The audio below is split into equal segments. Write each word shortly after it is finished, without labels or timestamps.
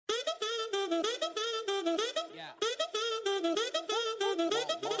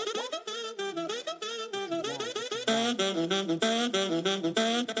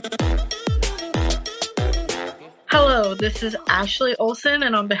Hello, this is Ashley Olsen,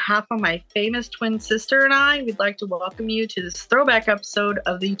 and on behalf of my famous twin sister and I, we'd like to welcome you to this throwback episode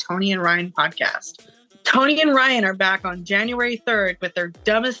of the Toni and Ryan podcast. Toni and Ryan are back on January 3rd with their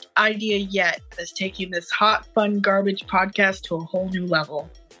dumbest idea yet that's taking this hot, fun, garbage podcast to a whole new level.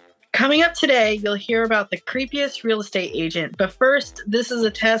 Coming up today, you'll hear about the creepiest real estate agent, but first, this is a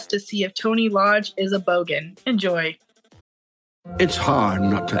test to see if Toni Lodge is a bogan. Enjoy. It's hard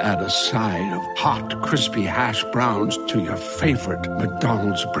not to add a side of hot, crispy hash browns to your favorite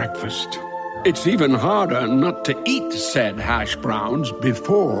McDonald's breakfast. It's even harder not to eat said hash browns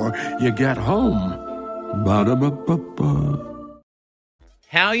before you get home. Ba-da-ba-ba-ba.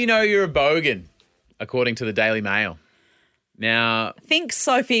 How you know you're a bogan, according to the Daily Mail. Now, think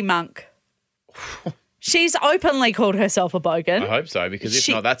Sophie Monk. She's openly called herself a bogan. I hope so, because if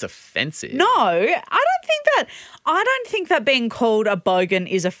not, that's offensive. No, I don't think that being called a bogan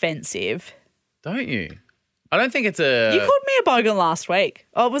is offensive. Don't you? I don't think it's a... You called me a bogan last week.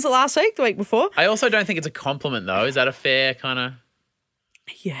 Oh, was it last week? The week before? I also don't think it's a compliment, though. Is that a fair kind of...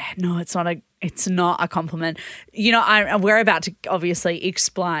 Yeah, no, it's not a compliment. You know, we're about to obviously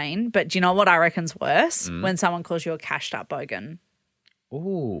explain, but do you know what I reckon's worse? When someone calls you a cashed up bogan.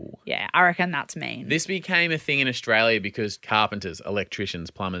 Ooh. Yeah, I reckon that's mean. This became a thing in Australia because carpenters,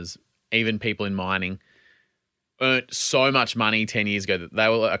 electricians, plumbers, even people in mining earned so much money 10 years ago that they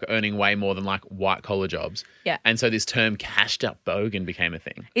were like earning way more than like white collar jobs. Yeah. And so this term cashed up bogan became a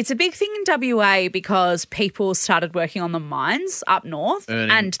thing. It's a big thing in WA because people started working on the mines up north. Earning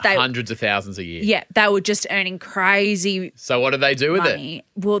and hundreds of thousands a year. Yeah, they were just earning crazy So what did they do with money. it?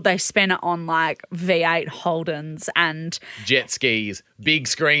 Well, they spent it on like V8 Holdens and Jet skis, big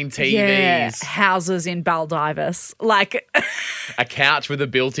screen TVs. yeah, houses in Baldivis. Like a couch with a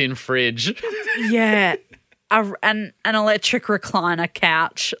built-in fridge. yeah. An electric recliner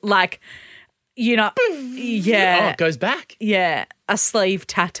couch, like, you know, yeah. Oh, it goes back. Yeah, a sleeve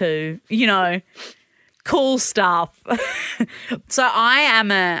tattoo, you know, cool stuff. So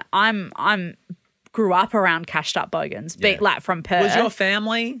I'm grew up around cashed up bogans, like from Perth. Was your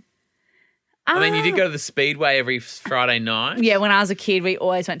family? I mean, you did go to the Speedway every Friday night. Yeah, when I was a kid, we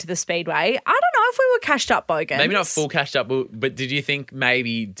always went to the Speedway. I don't know if we were cashed up bogans. Maybe not full cashed up, but did you think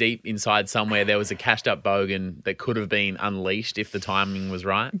maybe deep inside somewhere there was a cashed up bogan that could have been unleashed if the timing was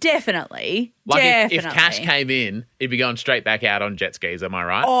right? Definitely. Like definitely. If cash came in, it'd be going straight back out on jet skis, am I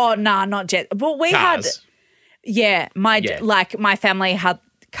right? Oh, no, not jet. Well, we Cars. had, like my family had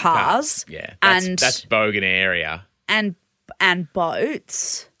cars. Yeah, and that's bogan area. And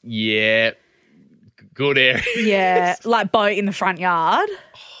boats. Yeah, good area. Yeah, like boat in the front yard.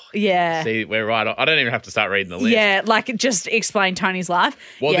 Yeah. See, we're right on. I don't even have to start reading the list. Yeah, like just explain Tony's life.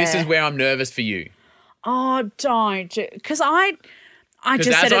 Well, yeah. This is where I'm nervous for you. Oh, don't. Because I just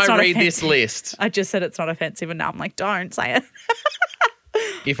as said it's I not read offensive. this list, I just said it's not offensive and now I'm like, don't say it.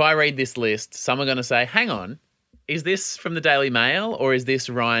 if I read this list, someone's going to say, hang on, is this from the Daily Mail or is this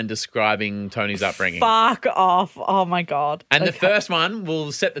Ryan describing Tony's upbringing? Fuck off. Oh, my God. And the first one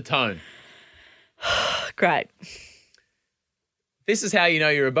will set the tone. Great. This is how you know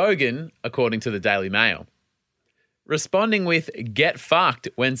you're a bogan, according to the Daily Mail. Responding with, get fucked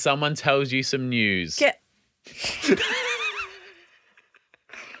when someone tells you some news.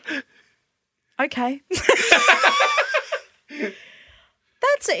 Okay.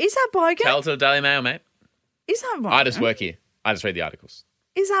 Is that bogan? Tell it to the Daily Mail, mate. Is that bogan? I just work here. I just read the articles.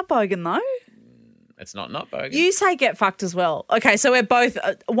 Is that bogan though? It's not bogan. You say get fucked as well. Okay, so we're both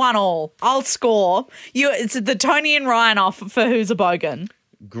 1-1. I'll score. It's the Toni and Ryan off for who's a bogan.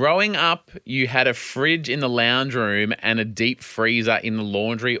 Growing up, you had a fridge in the lounge room and a deep freezer in the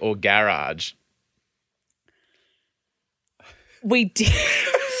laundry or garage. We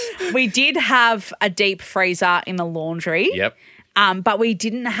did have a deep freezer in the laundry. Yep. But we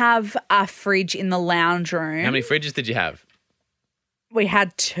didn't have a fridge in the lounge room. How many fridges did you have? We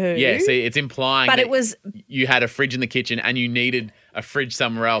had 2. Yeah, see, it's implying but that it was you had a fridge in the kitchen and you needed a fridge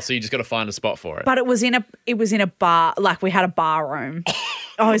somewhere else, so you just got to find a spot for it. But it was in a bar, like we had a bar room.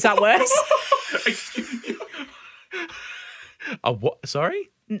 Oh, is that worse? Excuse me. A what? Sorry?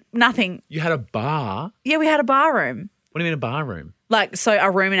 Nothing. You had a bar? Yeah, we had a bar room. What do you mean a bar room? Like, so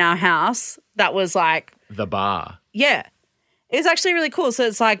a room in our house that was like... The bar. Yeah. It was actually really cool. So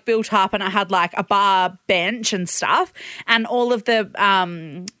it's like built up and it had like a bar bench and stuff. And all of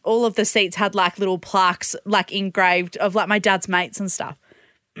the seats had like little plaques like engraved of like my dad's mates and stuff.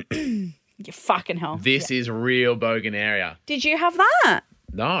 You fucking hell. This is real bogan area. Did you have that?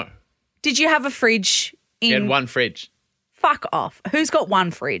 No. Did you have a fridge in... You had one fridge. Fuck off. Who's got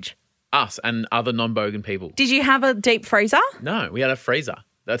one fridge? Us and other non-bogan people. Did you have a deep freezer? No, we had a freezer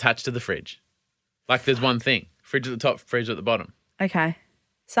attached to the fridge. Like there's one thing. Fridge at the top, fridge at the bottom. Okay.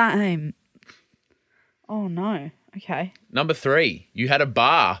 Same. Oh, no. Okay. Number 3, you had a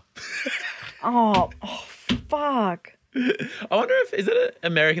bar. Oh, fuck. I wonder is it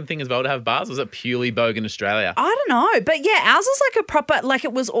an American thing as well to have bars, or is it purely bogan Australia? I don't know. But yeah, ours was like a proper, like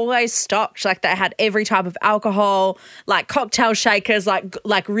it was always stocked. Like they had every type of alcohol, like cocktail shakers,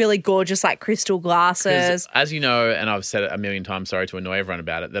 like really gorgeous, like crystal glasses. As you know, and I've said it a million times, sorry to annoy everyone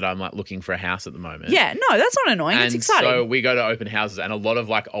about it, that I'm like looking for a house at the moment. Yeah, no, that's not annoying. It's exciting. So we go to open houses, and a lot of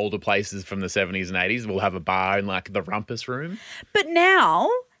like older places from the 70s and 80s will have a bar in like the rumpus room. But now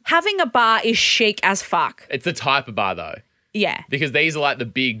having a bar is chic as fuck. It's the type of bar though. Yeah. Because these are like the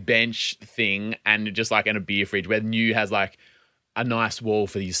big bench thing and just like in a beer fridge, where New has like a nice wall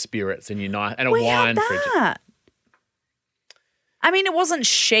for your spirits and your and a wine fridge. That. I mean, it wasn't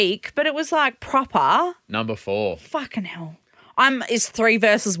chic, but it was like proper. Number 4. Fucking hell. It's 3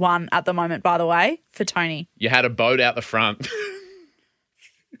 versus 1 at the moment, by the way, for Tony. You had a boat out the front.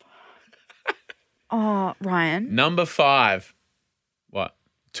 Oh, Ryan. Number 5. What?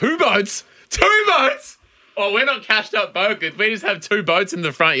 2 boats? 2 boats? Oh, we're not cashed up boaters. We just have 2 boats in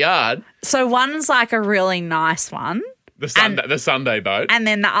the front yard. So one's like a really nice one. The Sunday boat. And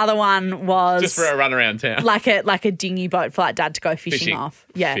then the other one was just for a run around town. Like a dinghy boat for like Dad to go fishing off.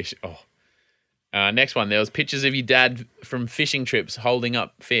 Yeah. Next one, there was pictures of your dad from fishing trips holding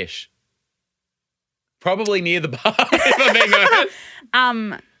up fish. Probably near the bar, if I'm being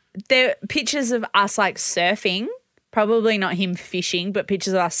honest. There are pictures of us like surfing. Probably not him fishing, but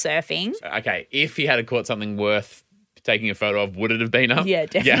pictures of us surfing. Okay, if he had caught something worth taking a photo of, would it have been up? Yeah,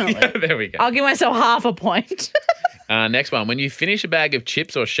 definitely. Yeah, there we go. I'll give myself half a point. Next one. When you finish a bag of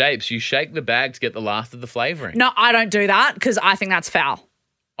chips or shapes, you shake the bag to get the last of the flavouring. No, I don't do that because I think that's foul.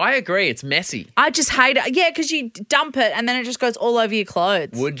 I agree. It's messy. I just hate it. Yeah, because you dump it and then it just goes all over your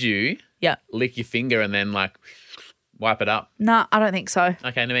clothes. Would you lick your finger and then like wipe it up? No, I don't think so.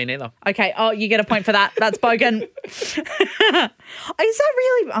 Okay, no, me neither. Okay. Oh, you get a point for that. That's bogan. Is that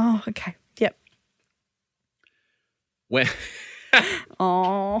really? Oh, okay. Yep.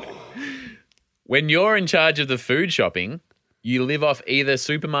 When you're in charge of the food shopping, you live off either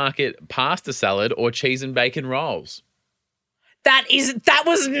supermarket pasta salad or cheese and bacon rolls. That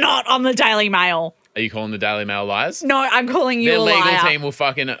was not on the Daily Mail. Are you calling the Daily Mail liars? No, I'm calling you Their a liar. Their legal team will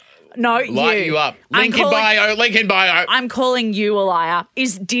fucking light you up. Link in bio. I'm calling you a liar.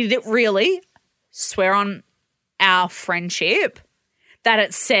 Did it really swear on our friendship that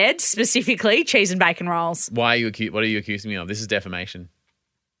it said specifically cheese and bacon rolls? What are you accusing me of? This is defamation.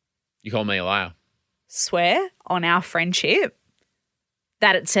 You call me a liar. Swear on our friendship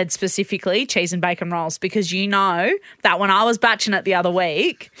that it said specifically cheese and bacon rolls, because you know that when I was batching it the other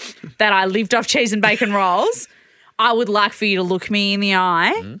week that I lived off cheese and bacon rolls, I would like for you to look me in the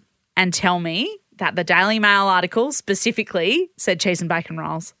eye and tell me that the Daily Mail article specifically said cheese and bacon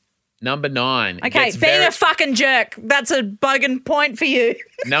rolls. Number 9. Okay, being a fucking jerk, that's a bogan point for you.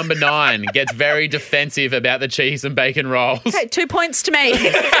 Number 9 gets very defensive about the cheese and bacon rolls. Okay, 2 points to me.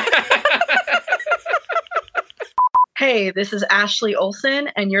 Hey, this is Ashley Olsen,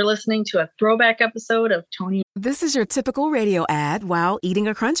 and you're listening to a throwback episode of Toni. This is your typical radio ad while eating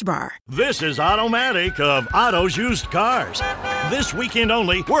a Crunch Bar. This is Automatic of Otto's Used Cars. This weekend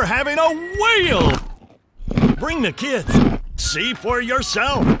only, we're having a whale. Bring the kids. See for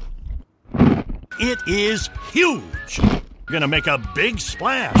yourself. It is huge. Gonna make a big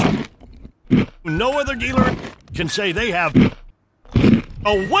splash. No other dealer can say they have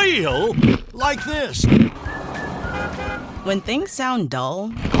a whale like this. When things sound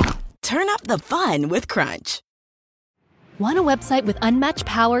dull, turn up the fun with Crunch. Want a website with unmatched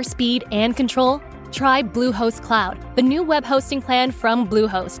power, speed, and control? Try Bluehost Cloud, the new web hosting plan from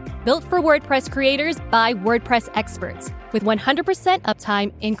Bluehost. Built for WordPress creators by WordPress experts. With 100%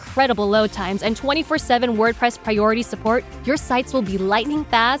 uptime, incredible load times, and 24/7 WordPress priority support, your sites will be lightning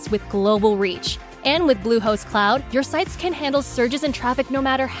fast with global reach. And with Bluehost Cloud, your sites can handle surges in traffic no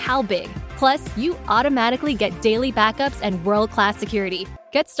matter how big. Plus, you automatically get daily backups and world-class security.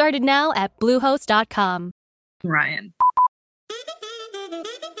 Get started now at Bluehost.com. Ryan.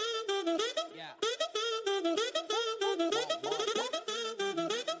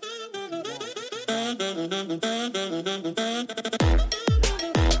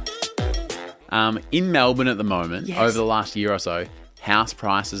 In Melbourne at the moment, over the last year or so, house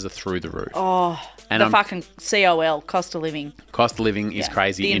prices are through the roof. Oh, and the fucking COL, cost of living. Cost of living is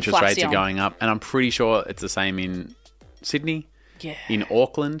crazy. Interest rates are going up. And I'm pretty sure it's the same in Sydney, in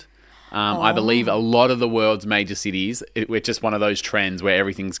Auckland. I believe a lot of the world's major cities, it's just one of those trends where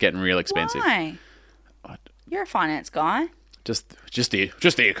everything's getting real expensive. Why? You're a finance guy. Just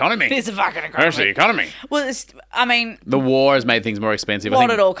the economy. It's a fucking economy. It's the economy. Well, the war has made things more expensive. What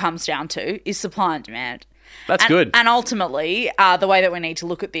it all comes down to is supply and demand. That's good. And ultimately, the way that we need to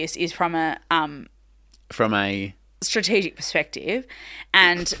look at this is from a strategic perspective,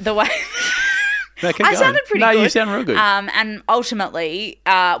 and the way I sounded pretty good. No, you sound real good. And ultimately,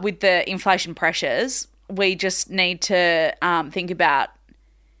 with the inflation pressures, we just need to think about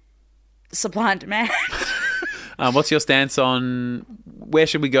supply and demand. What's your stance on where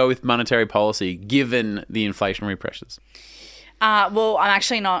should we go with monetary policy given the inflationary pressures? Well, I'm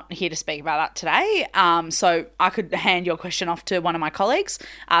actually not here to speak about that today, so I could hand your question off to one of my colleagues,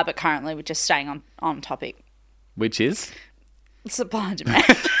 but currently we're just staying on topic. Which is? Supply and demand.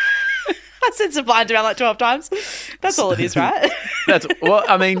 I said supply and demand like 12 times. That's all it is, right?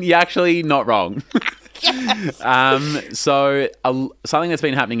 You're actually not wrong. So something that's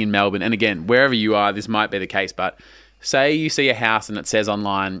been happening in Melbourne, and again, wherever you are, this might be the case, but say you see a house and it says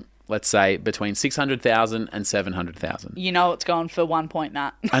online, let's say between 600,000 and 700,000. You know it's gone for 1 point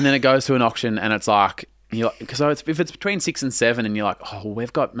that. And then it goes to an auction and it's like, so if it's between 6 and 7 and you're like, oh,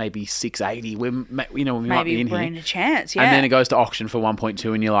 we've got maybe 680, we might be in here. We're in a chance, yeah. And then it goes to auction for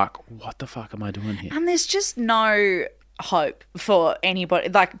 1.2 and you're like, what the fuck am I doing here? And there's just no hope for anybody,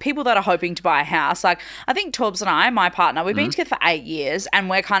 like people that are hoping to buy a house. Like I think Torbs and I, my partner, we've been together for 8 years and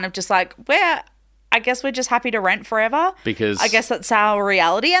we're kind of just like, I guess we're just happy to rent forever. Because I guess that's our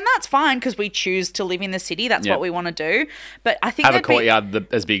reality, and that's fine because we choose to live in the city. That's what we want to do. But I think have a courtyard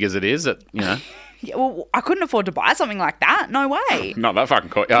as big as it is, Yeah, well, I couldn't afford to buy something like that. No way. Not that fucking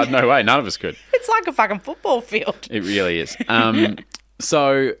courtyard. No way. None of us could. It's like a fucking football field. It really is.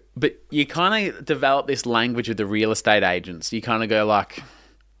 But you kind of develop this language with the real estate agents. You kind of go like,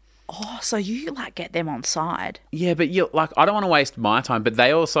 oh, so you like get them on side. Yeah, but you like, I don't want to waste my time, but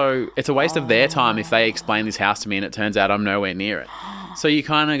they also, it's a waste of their time if they explain this house to me and it turns out I'm nowhere near it. So you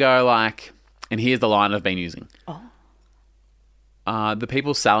kind of go like, and here's the line I've been using. The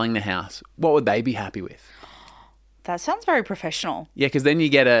people selling the house, what would they be happy with? That sounds very professional. Yeah, because then you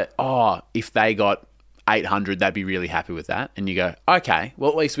get if they got 800, they'd be really happy with that. And you go, okay, well,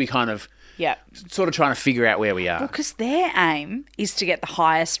 at least we kind of sort of trying to figure out where we are. Well, because their aim is to get the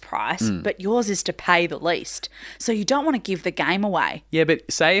highest price, but yours is to pay the least. So you don't want to give the game away. Yeah,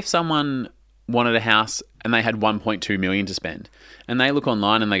 but say if someone wanted a house and they had 1.2 million to spend and they look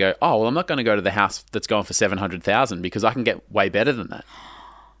online and they go, oh, well, I'm not going to go to the house that's going for 700,000 because I can get way better than that.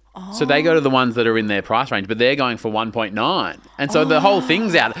 So they go to the ones that are in their price range, but they're going for 1.9. And so the whole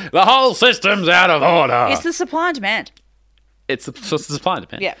thing's the whole system's out of order. It's the supply and demand. It's the supply and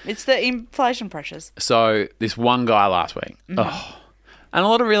demand. Yeah, it's the inflation pressures. So this one guy last week, and a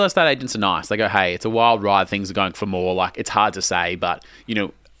lot of real estate agents are nice. They go, hey, it's a wild ride. Things are going for more. Like, it's hard to say, but,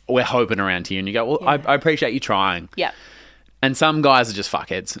 we're hoping around here. And you go, well, I appreciate you trying. Yeah. And some guys are just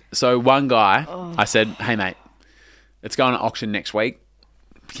fuckheads. So one guy, I said, hey, mate, it's going to auction next week.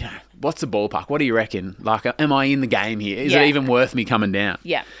 Yeah, what's the ballpark? What do you reckon? Like, am I in the game here? Is it even worth me coming down?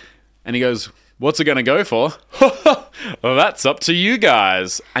 Yeah. And he goes, what's it going to go for? Well, that's up to you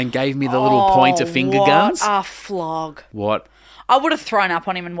guys. And gave me the little pointer finger guns. What a flog. What? I would have thrown up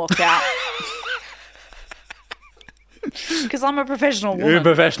on him and walked out. Because I'm a professional woman. You're a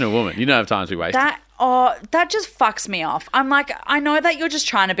professional woman. You don't have time to be wasted. That just fucks me off. I'm like, I know that you're just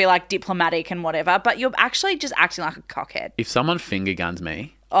trying to be like diplomatic and whatever, but you're actually just acting like a cockhead. If someone finger guns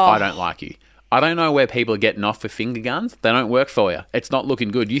me, I don't like you. I don't know where people are getting off with finger guns. They don't work for you. It's not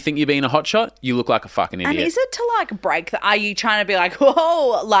looking good. You think you're being a hotshot? You look like a fucking idiot. And is it to like break are you trying to be like,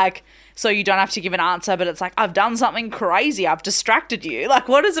 whoa, like, so you don't have to give an answer, but it's like, I've done something crazy. I've distracted you. Like,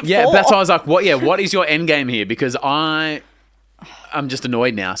 what is it for? Yeah, that's why I was like, what is your end game here? Because I'm just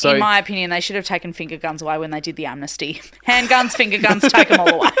annoyed now. So, in my opinion, they should have taken finger guns away when they did the amnesty. Handguns, finger guns, take them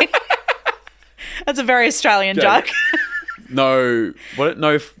all away. That's a very Australian joke. No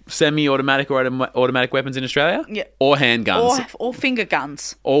semi-automatic or automatic weapons in Australia? Yeah. Or handguns. Or finger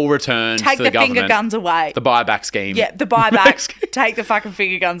guns. All returned to the government. Take the finger guns away. The buyback scheme. Yeah, the buyback. Take the fucking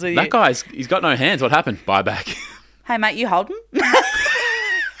finger guns with you. That guy's, he's got no hands. What happened? Buyback. Hey, mate, you holding?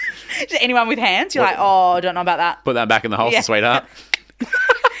 Anyone with hands? You're like, I don't know about that. Put that back in the holster, sweetheart.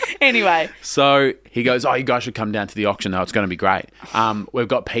 Anyway. So he goes, you guys should come down to the auction, though. It's going to be great. We've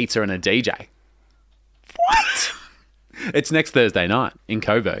got pizza and a DJ. What? It's next Thursday night in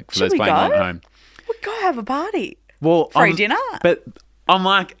Coburg for those playing at home. We go have a party. Well, free dinner. But I'm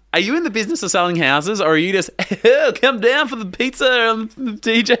like, Are you in the business of selling houses, or are you just oh, come down for the pizza and the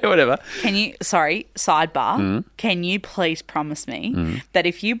DJ or whatever? Sidebar. Can you please promise me that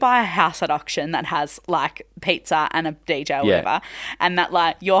if you buy a house at auction that has like pizza and a DJ or whatever, and that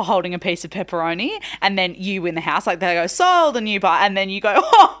like you're holding a piece of pepperoni, and then you win the house, like they go sold, and you buy, and then you go,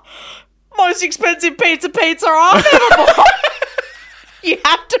 oh, most expensive pizza I've ever bought. You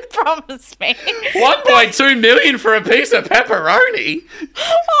have to promise me. 1.2 million for a piece of pepperoni?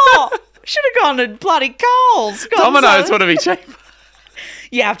 Oh, should have gone to bloody Coles. Domino's would have been cheaper.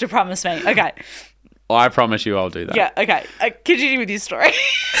 You have to promise me. Okay. I promise you I'll do that. Yeah, okay. Continue with your story.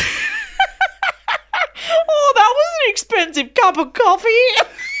 Oh, that was an expensive cup of coffee.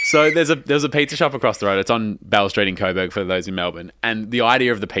 So there's a pizza shop across the road. It's on Bell Street in Coburg for those in Melbourne. And the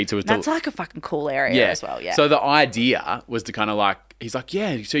idea of the pizza was That's like a fucking cool area as well, yeah. So the idea was to kind of like, he's like,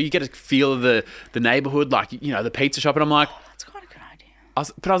 yeah, so you get a feel of the neighbourhood, like, you know, the pizza shop. And I'm like... Oh, that's quite a good idea. I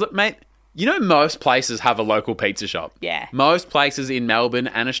was like, mate, you know most places have a local pizza shop. Yeah. Most places in Melbourne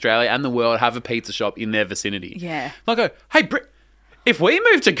and Australia and the world have a pizza shop in their vicinity. Yeah. I go, hey, if we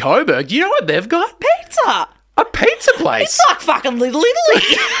move to Coburg, you know what they've got? Pizza. A pizza place. It's like fucking Little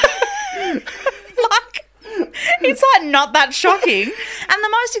Italy. Like, it's like not that shocking. And the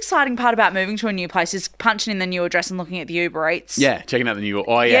most exciting part about moving to a new place is punching in the new address and looking at the Uber Eats. Yeah, checking out the new...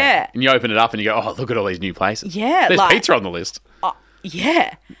 Oh, yeah. And you open it up and you go, oh, look at all these new places. Yeah. There's pizza on the list.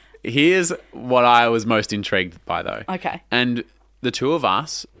 Yeah. Here's what I was most intrigued by, though. Okay. And the two of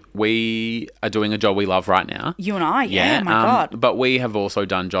us... We are doing a job we love right now. You and I, yeah, my God. But we have also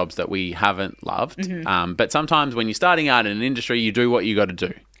done jobs that we haven't loved. But sometimes when you're starting out in an industry, you do what you got to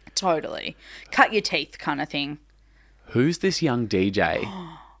do. Totally. Cut your teeth kind of thing. Who's this young DJ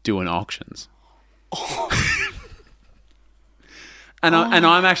doing auctions? And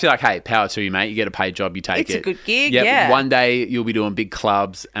I'm actually like, hey, power to you, mate. You get a paid job, you take it. It's a good gig, Yep, yeah. One day you'll be doing big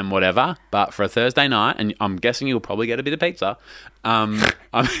clubs and whatever, but for a Thursday night, and I'm guessing you'll probably get a bit of pizza.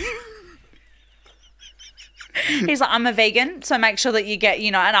 He's like, I'm a vegan, so make sure that you get,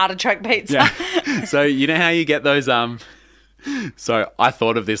 an artichoke pizza. Yeah. So you know how you get those... So I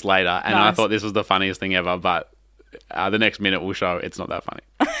thought of this later, and I thought this was the funniest thing ever, but the next minute will show it's not that funny.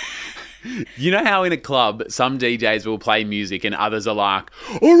 You know how in a club, some DJs will play music and others are like,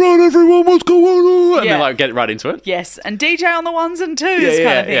 all right, everyone, what's going on? And they like get right into it. Yes, and DJ on the ones and twos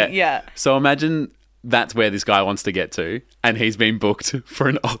kind of thing. Yeah. So imagine that's where this guy wants to get to, and he's been booked for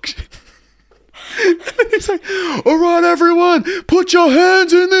an auction. And he's like, all right, everyone, put your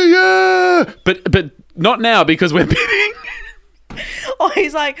hands in the air. But not now because we're bidding. Oh,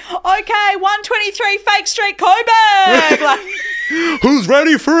 he's like, okay, 123 Fake Street, Coburg. Like, who's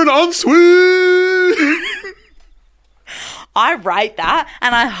ready for an ensuite? I rate that,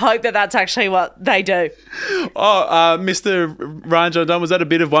 and I hope that that's actually what they do. Oh, Mr. Ryan John Dunn, was that a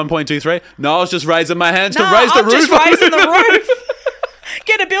bid of 1.23? No, I was just raising my hands to raise the roof. I'm just raising the roof.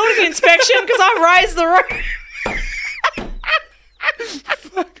 Get a building inspection because I raised the roof.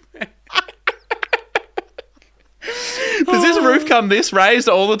 Fuck, man. Does this roof come this raised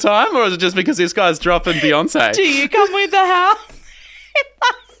all the time, or is it just because this guy's dropping Beyonce? Do you come with the house?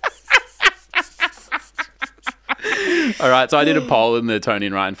 All right, so I did a poll in the Toni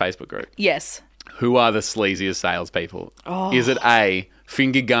and Ryan Facebook group. Yes. Who are the sleaziest salespeople? Oh. Is it A,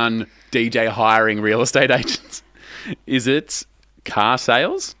 finger gun DJ hiring real estate agents? Is it car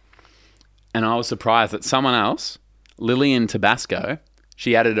sales? And I was surprised that someone else, Lillian Tabasco,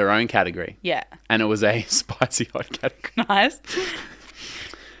 she added her own category. Yeah. And it was a spicy hot category. Nice.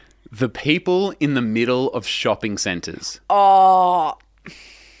 The people in the middle of shopping centres. Oh.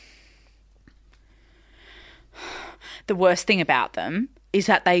 The worst thing about them is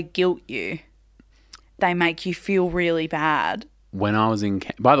that they guilt you. They make you feel really bad. When I was in...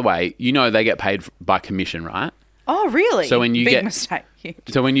 By the way, you know they get paid by commission, right? Oh, really? So when you Big mistake.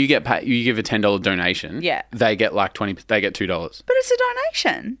 So when you get paid, you give a $10 donation. Yeah. They get like $20. They get $2. But it's a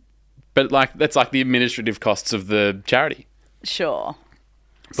donation. But like that's like the administrative costs of the charity. Sure.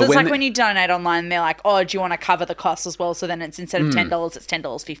 So it's like when you donate online, they're like, "Oh, do you want to cover the costs as well?" So then it's instead of $10, it's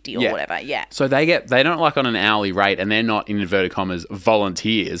 $10.50 or whatever. Yeah. So they don't like on an hourly rate, and they're not in inverted commas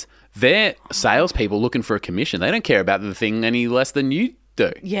volunteers. They're salespeople looking for a commission. They don't care about the thing any less than you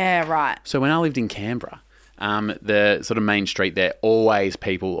do. Yeah. Right. So when I lived in Canberra, the sort of main street there, always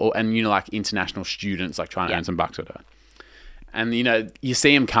people, and like international students like trying to earn some bucks with her. And you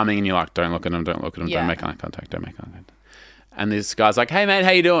see them coming, and you're like, "Don't look at them! Don't look at them! Don't make eye contact! Don't make eye contact!" And this guy's like, "Hey, mate,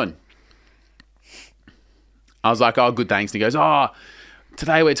 how you doing?" I was like, "Oh, good, thanks." And he goes, "Oh,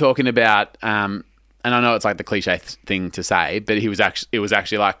 today we're talking about," and I know it's like the cliche thing to say, but it was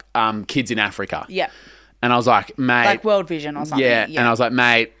actually like kids in Africa. Yeah. And I was like, "Mate," like World Vision or something. Yeah. And I was like,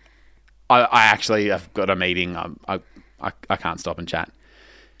 "Mate, I actually have got a meeting. I can't stop and chat.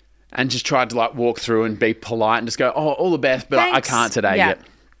 And just tried to like walk through and be polite and just go, oh, all the best, but I can't today yet.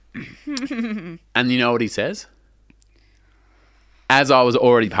 And you know what he says? As I was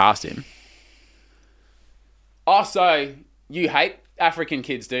already past him. Oh, so you hate African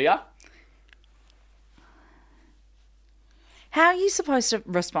kids, do you? How are you supposed to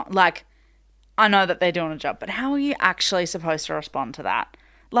respond? Like, I know that they're doing a job, but how are you actually supposed to respond to that?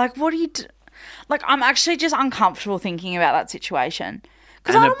 Like, what do you do? Like, I'm actually just uncomfortable thinking about that situation.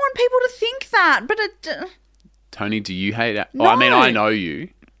 Because I don't want people to think that, but it... Toni, do you hate it? No. Oh, I mean, I know you.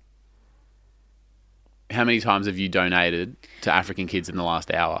 How many times have you donated to African kids in the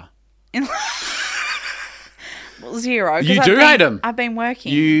last hour? Well, 0. You do hate them. I've been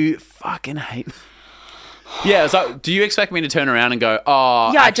working. You fucking hate them. Yeah, so do you expect me to turn around and go,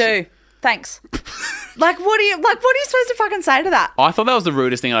 oh... Yeah, I do. Thanks. What are you supposed to fucking say to that? I thought that was the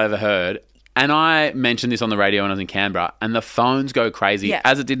rudest thing I ever heard. And I mentioned this on the radio when I was in Canberra, and the phones go crazy,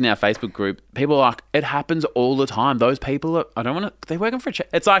 as it did in our Facebook group. People are like, it happens all the time. Those people, they're working for a charity.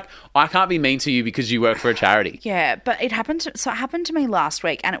 It's like, I can't be mean to you because you work for a charity. Yeah, but it happened to me last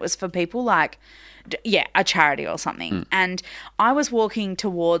week, and it was for people like, a charity or something. And I was walking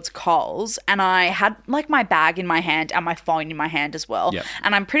towards Coles, and I had like my bag in my hand and my phone in my hand as well. Yep.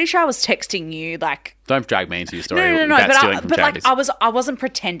 And I'm pretty sure I was texting you like... Don't drag me into your story. No. But like I wasn't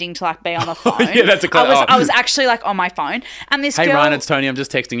pretending to like be on the phone. Yeah, that's a I was actually like on my phone, and this girl. Hey Ryan, it's Toni. I'm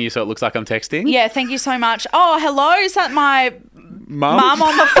just texting you, so it looks like I'm texting. Yeah, thank you so much. Oh, hello. Is that my mum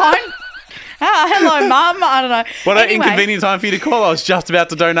on the phone? Hello, Mum. I don't know. What an inconvenient time for you to call. I was just about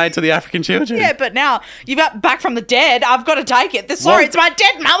to donate to the African children. Yeah, but now you've got back from the dead. I've got to take it. Sorry, it's my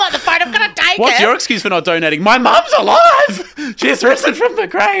dead mum on the phone. I've got to take it. What's your excuse for not donating? My mum's alive. She has risen from the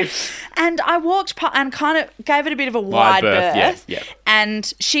grave. And I walked and kind of gave it a bit of a wide berth. Yeah.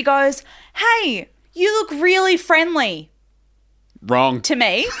 And she goes, hey, you look really friendly. Wrong. To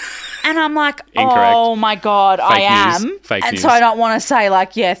me. And I'm like, Incorrect. Oh my God, Fake I news. am. Fake and news. so I don't want to say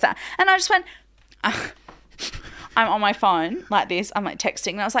like, yes. And I just went, I'm on my phone like this. I'm like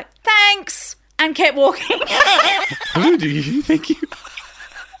texting. And I was like, thanks. And kept walking. Who do you think you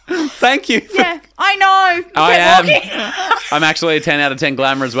Thank you. Yeah, I know. I am. Walking. I'm actually a 10 out of 10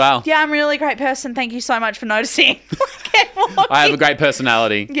 glamour as well. Yeah, I'm a really great person. Thank you so much for noticing. Kept walking. I have a great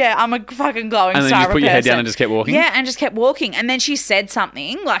personality. Yeah, I'm a fucking glowing star. And then you just put your head down and just kept walking? Yeah, and just kept walking. And then she said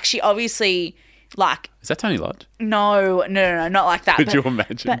something. Like, she obviously, like... Is that Toni Lodge? No, not like that. Could you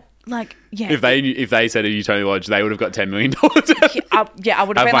imagine? But, like, yeah. If they said, are you Toni Lodge, they would have got $10 million. I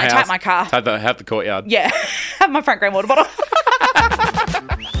would have been like, take my car. Have the courtyard. Yeah, have my front green water bottle.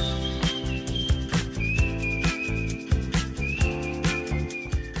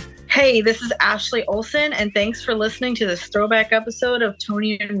 Hey, this is Ashley Olsen, and thanks for listening to this throwback episode of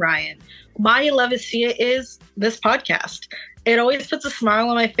Toni and Ryan. My Levacia is this podcast. It always puts a smile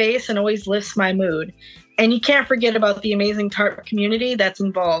on my face and always lifts my mood. And you can't forget about the amazing TARP community that's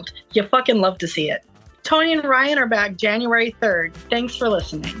involved. You fucking love to see it. Toni and Ryan are back January 3rd. Thanks for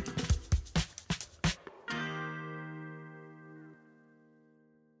listening.